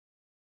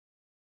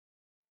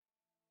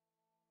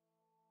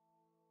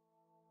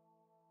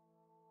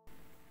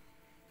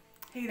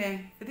Hey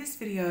there, for this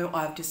video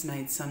I've just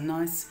made some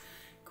nice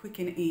quick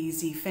and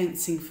easy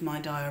fencing for my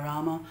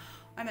diorama.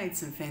 I made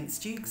some fence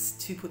jigs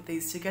to put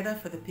these together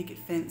for the picket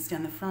fence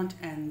down the front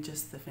and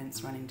just the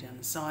fence running down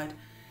the side.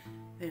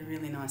 They're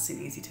really nice and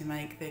easy to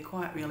make, they're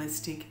quite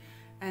realistic,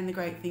 and the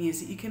great thing is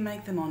that you can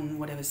make them on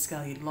whatever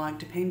scale you'd like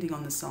depending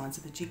on the size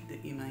of the jig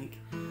that you make.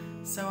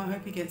 So I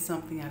hope you get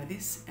something out of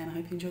this and I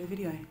hope you enjoy the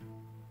video.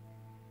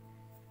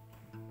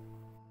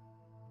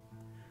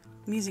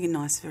 I'm using a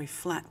nice very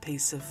flat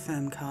piece of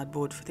firm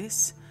cardboard for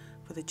this,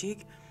 for the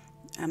jig.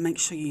 Make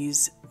sure you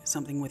use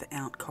something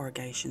without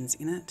corrugations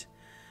in it.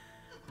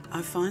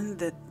 I find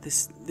that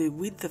the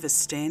width of a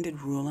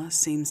standard ruler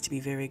seems to be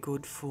very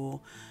good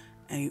for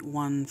a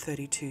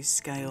 1/32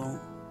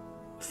 scale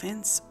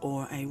fence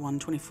or a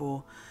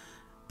 1/24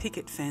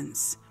 picket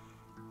fence.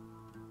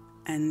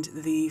 And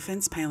the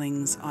fence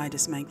palings, I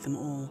just make them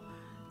all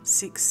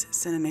 6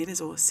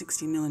 centimetres or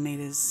 60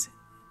 millimetres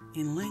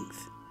in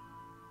length.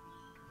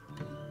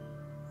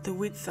 The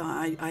width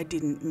I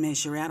didn't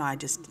measure out, I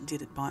just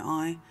did it by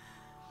eye.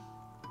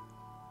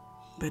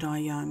 But I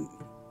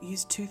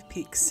used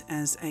toothpicks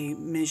as a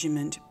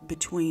measurement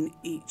between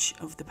each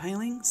of the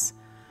palings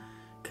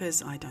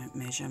because I don't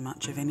measure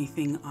much of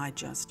anything. I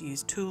just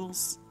use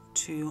tools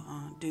to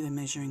do the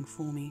measuring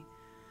for me.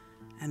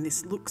 And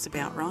this looks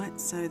about right,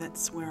 so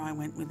that's where I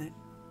went with it.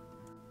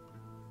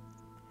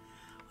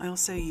 I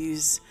also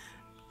use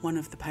one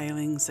of the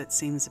palings that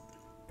seems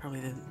probably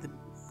the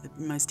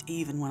most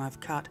even one I've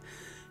cut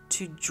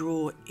to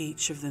draw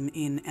each of them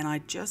in, and I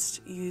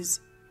just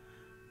use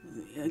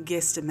a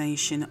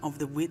guesstimation of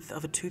the width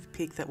of a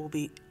toothpick that will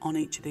be on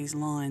each of these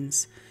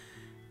lines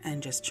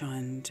and just try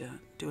and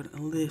do it a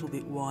little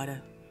bit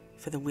wider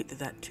for the width of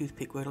that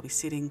toothpick where it'll be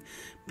sitting,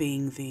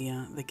 being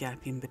the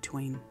gap in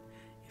between,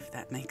 if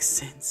that makes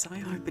sense. I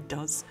hope it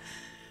does.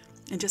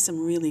 And just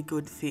some really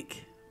good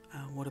thick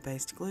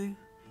water-based glue.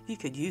 You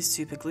could use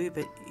super glue,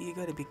 but you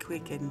got to be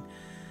quick and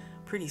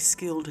pretty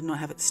skilled and not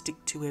have it stick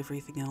to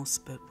everything else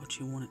but what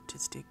you want it to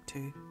stick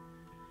to.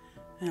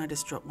 And I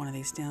just drop one of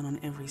these down on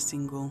every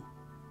single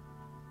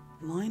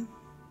line.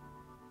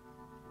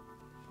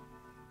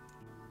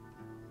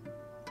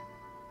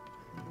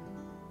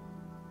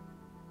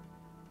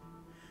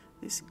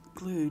 This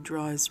glue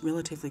dries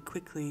relatively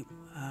quickly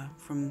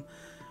from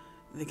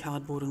the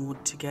cardboard and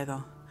wood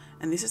together,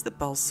 and this is the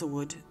balsa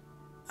wood.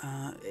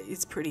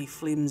 It's pretty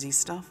flimsy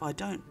stuff. I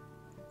don't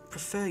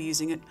prefer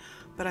using it,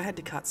 but I had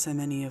to cut so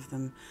many of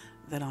them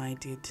that I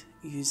did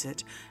use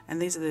it.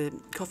 And these are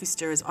the coffee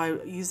stirrers. I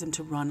use them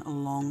to run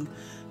along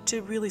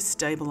to really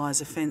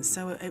stabilize a fence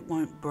so it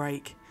won't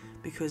break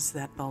because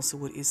that balsa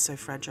wood is so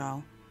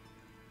fragile.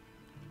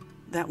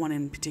 That one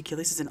in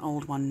particular, this is an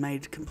old one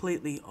made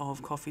completely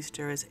of coffee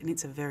stirrers, and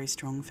it's a very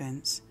strong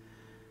fence.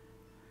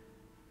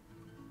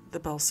 The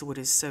balsa wood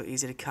is so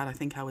easy to cut. I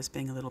think I was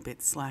being a little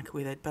bit slack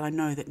with it, but I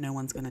know that no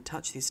one's going to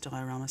touch this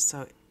diorama,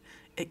 so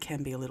it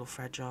can be a little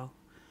fragile.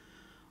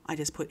 I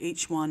just put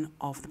each one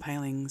of the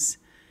palings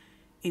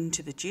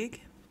into the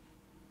jig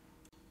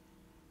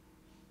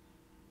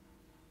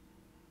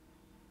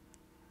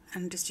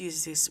and just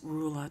use this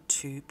ruler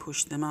to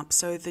push them up.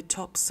 So the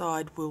top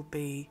side will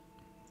be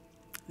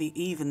the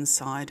even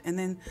side, and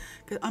then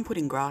I'm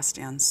putting grass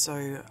down,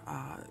 so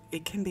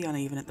it can be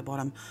uneven at the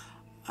bottom.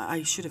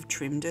 I should have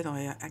trimmed it.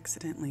 I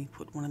accidentally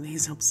put one of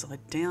these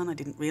upside down. I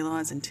didn't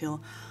realise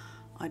until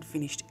I'd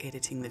finished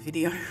editing the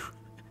video.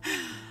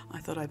 I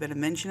thought I'd better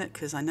mention it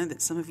because I know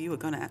that some of you are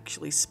going to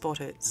actually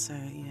spot it. So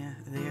yeah,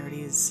 there it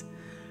is.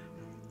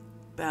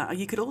 But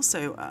you could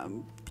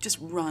also just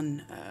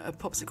run a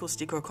popsicle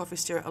stick or a coffee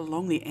stirrer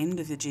along the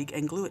end of the jig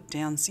and glue it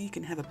down so you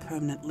can have a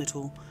permanent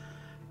little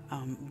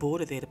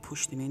border there to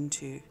push them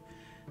into.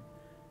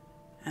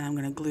 And I'm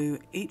going to glue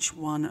each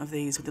one of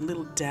these with a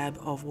little dab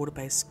of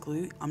water-based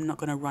glue. I'm not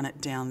going to run it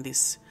down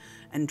this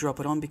and drop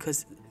it on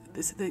because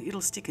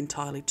it'll stick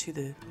entirely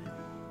to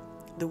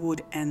the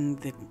wood and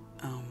the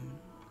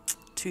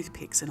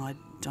toothpicks, and I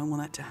don't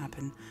want that to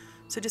happen.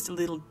 So just a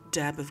little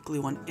dab of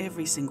glue on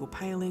every single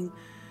paling,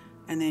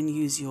 and then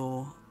use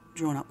your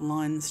drawn up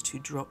lines to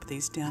drop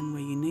these down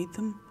where you need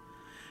them.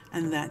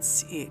 And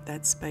that's it.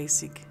 That's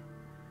basic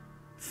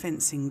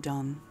fencing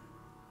done.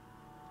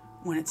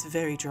 When it's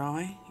very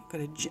dry,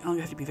 you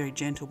have to be very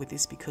gentle with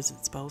this because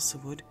it's balsa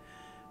wood.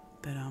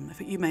 But if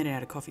you made it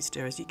out of coffee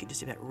stirrers, you could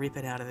just about rip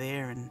it out of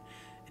there and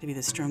it'd be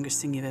the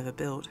strongest thing you've ever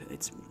built.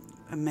 It's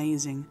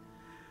amazing.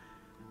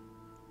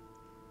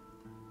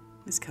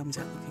 This comes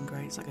out looking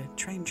great. It's like a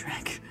train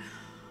track.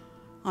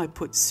 I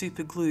put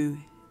super glue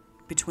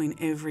between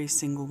every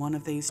single one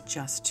of these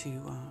just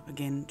to,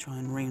 again, try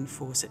and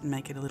reinforce it and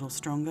make it a little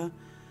stronger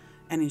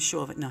and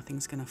ensure that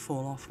nothing's going to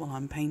fall off while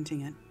I'm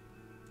painting it.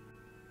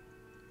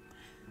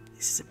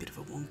 This is a bit of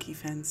a wonky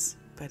fence,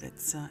 but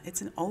it's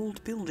an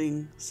old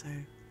building, so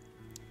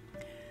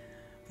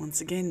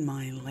once again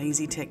my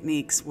lazy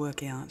techniques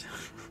work out.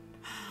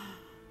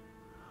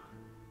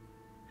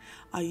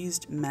 I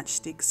used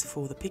matchsticks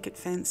for the picket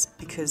fence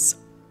because,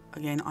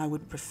 again, I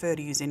would prefer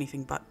to use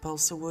anything but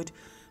balsa wood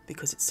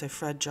because it's so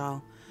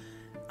fragile.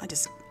 I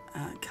just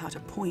cut a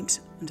point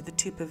under the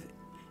tip of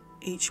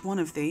each one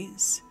of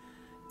these,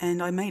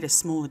 and I made a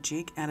smaller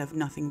jig out of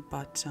nothing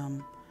but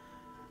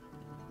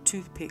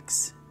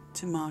toothpicks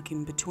to mark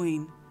in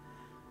between.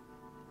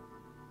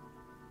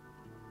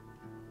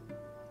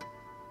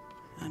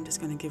 I'm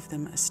just going to give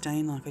them a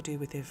stain like I do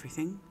with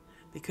everything,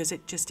 because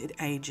it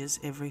ages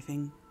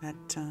everything.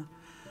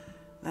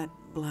 That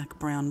black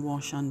brown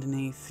wash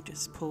underneath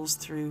just pulls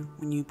through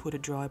when you put a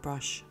dry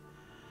brush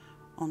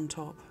on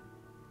top.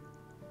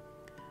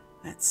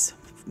 That's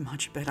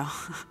much better.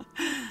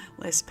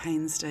 Less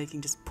painstaking,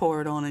 just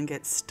pour it on and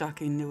get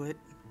stuck into it.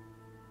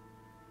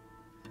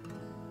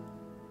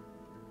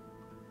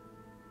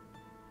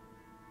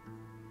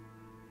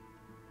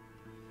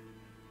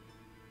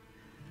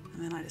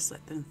 And then I just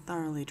let them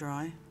thoroughly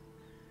dry.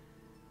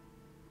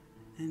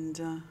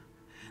 And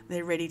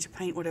they're ready to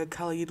paint whatever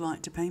colour you'd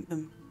like to paint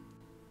them.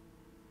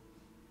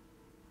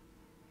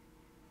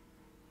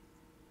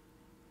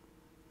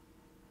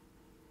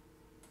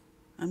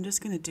 I'm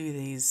just going to do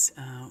these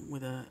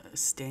with a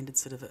standard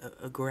sort of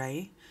a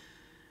grey.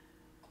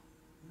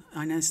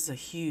 I know this is a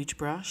huge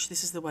brush.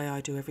 This is the way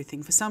I do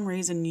everything. For some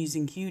reason,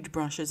 using huge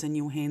brushes and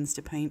your hands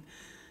to paint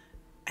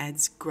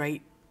adds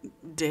great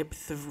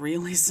depth of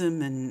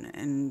realism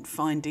and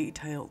fine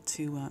detail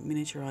to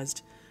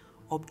miniaturised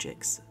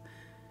objects.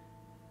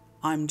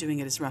 I'm doing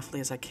it as roughly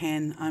as I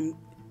can. I'm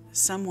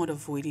somewhat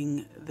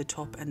avoiding the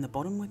top and the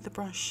bottom with the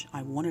brush.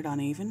 I want it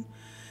uneven,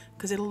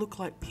 because it'll look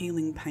like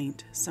peeling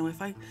paint. So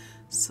if I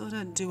sort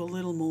of do a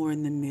little more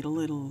in the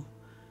middle,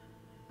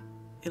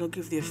 it'll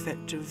give the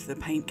effect of the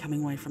paint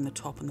coming away from the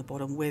top and the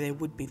bottom where there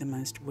would be the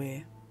most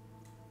wear.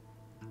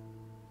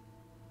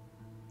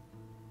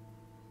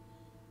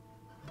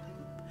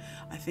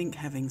 I think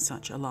having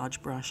such a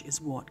large brush is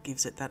what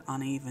gives it that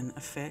uneven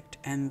effect,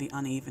 and the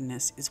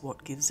unevenness is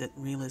what gives it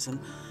realism.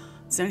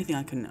 It's the only thing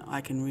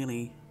I can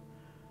really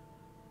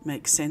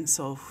make sense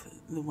of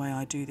the way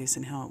I do this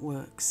and how it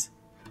works.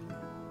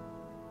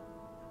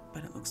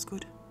 But it looks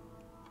good.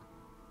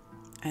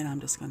 And I'm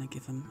just going to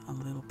give them a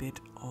little bit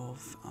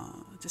of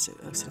just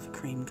a sort of a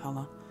cream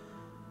colour,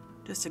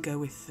 just to go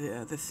with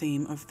the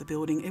theme of the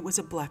building. It was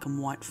a black and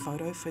white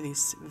photo for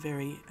this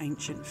very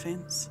ancient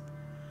fence,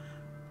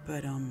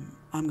 but I'm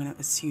going to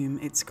assume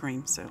it's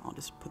cream, so I'll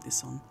just put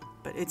this on.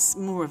 But it's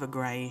more of a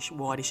greyish,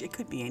 whitish. It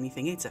could be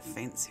anything. It's a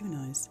fence. Who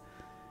knows?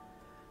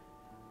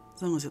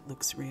 As long as it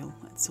looks real,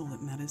 that's all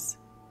that matters.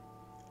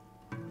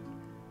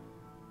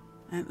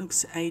 And it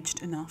looks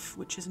aged enough,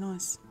 which is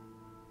nice.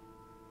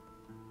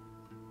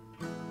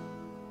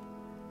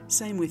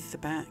 Same with the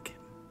back,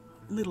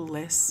 a little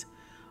less.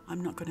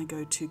 I'm not going to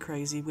go too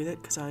crazy with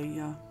it because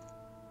I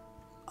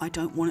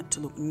don't want it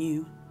to look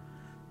new,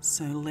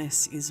 so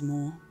less is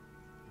more.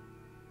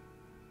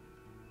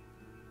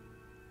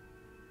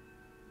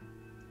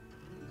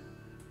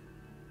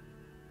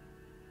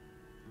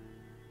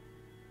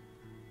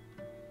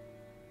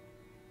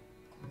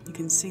 You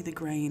can see the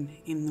grain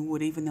in the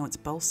wood, even though it's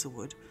balsa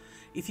wood.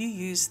 If you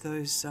use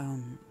those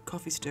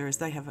coffee stirrers,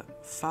 they have a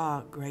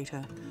far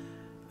greater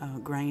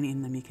grain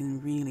in them. You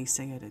can really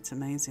see it. It's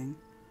amazing.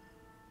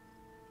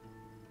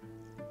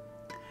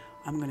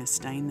 I'm going to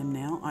stain them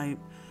now. I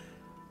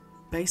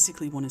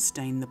basically want to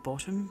stain the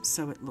bottom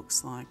so it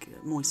looks like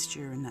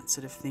moisture and that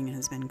sort of thing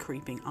has been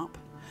creeping up.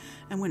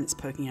 And when it's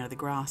poking out of the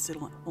grass,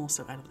 it'll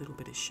also add a little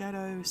bit of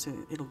shadow, so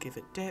it'll give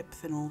it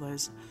depth and all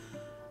those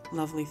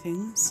lovely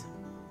things.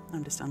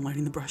 I'm just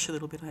unloading the brush a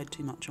little bit. I had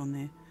too much on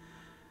there.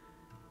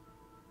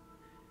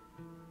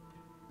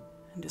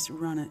 And just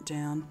run it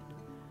down.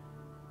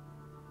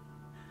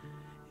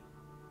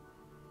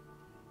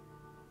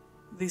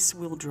 This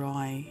will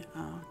dry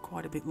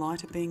quite a bit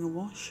lighter being a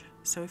wash,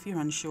 so if you're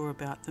unsure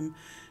about them,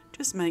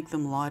 just make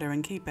them lighter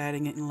and keep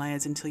adding it in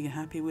layers until you're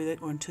happy with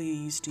it, or until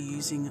you're used to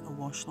using a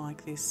wash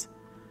like this.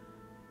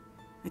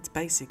 It's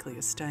basically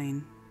a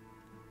stain.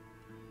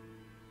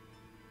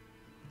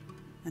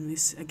 And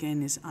this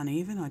again is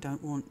uneven. I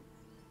don't want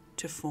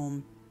to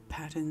form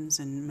patterns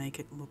and make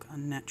it look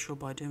unnatural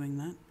by doing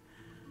that.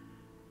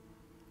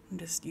 I'm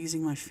just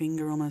using my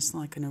finger almost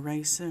like an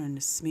eraser and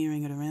just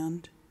smearing it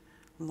around,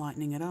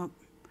 lightening it up,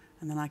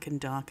 and then I can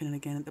darken it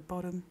again at the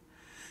bottom.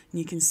 And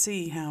you can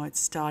see how it's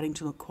starting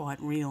to look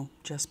quite real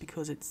just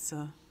because it's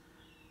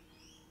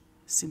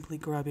simply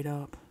grub it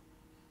up.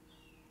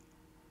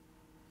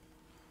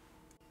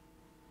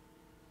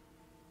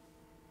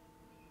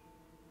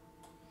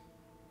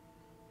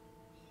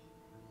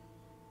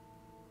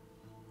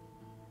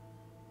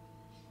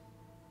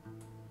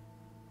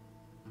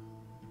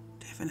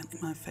 Definitely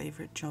my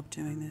favourite job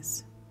doing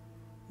this.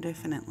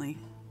 Definitely.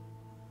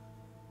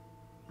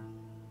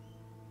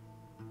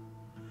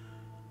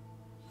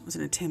 It was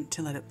an attempt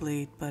to let it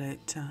bleed, but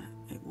it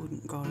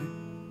wouldn't go,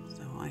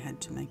 so I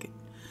had to make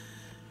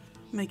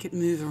it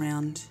move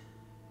around.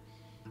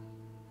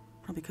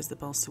 Probably because the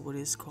balsa wood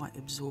is quite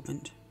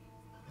absorbent.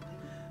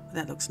 But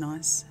that looks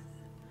nice,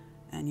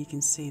 and you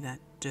can see that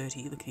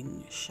dirty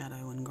looking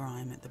shadow and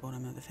grime at the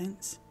bottom of the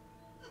fence.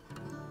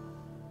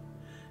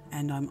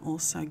 And I'm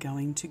also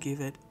going to give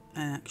it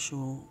an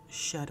actual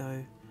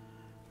shadow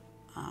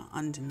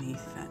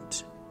underneath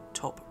that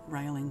top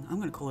railing. I'm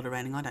going to call it a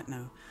railing, I don't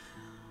know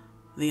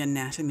the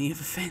anatomy of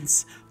a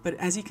fence, but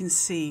as you can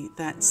see,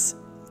 that's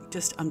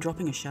just, I'm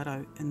dropping a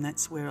shadow, and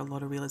that's where a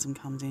lot of realism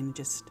comes in,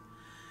 just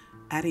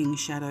adding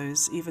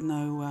shadows. Even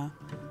though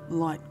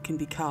light can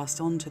be cast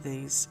onto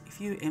these,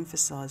 if you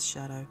emphasize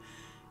shadow,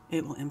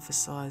 it will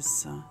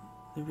emphasize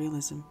the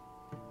realism.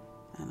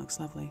 That looks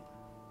lovely.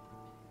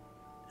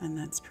 And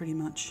that's pretty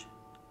much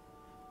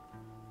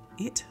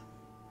it.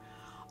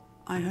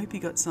 I hope you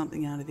got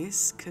something out of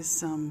this,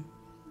 because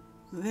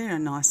they're a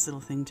nice little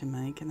thing to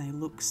make, and they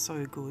look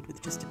so good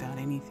with just about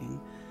anything.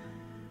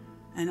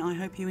 And I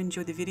hope you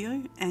enjoyed the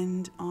video,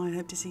 and I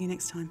hope to see you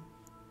next time.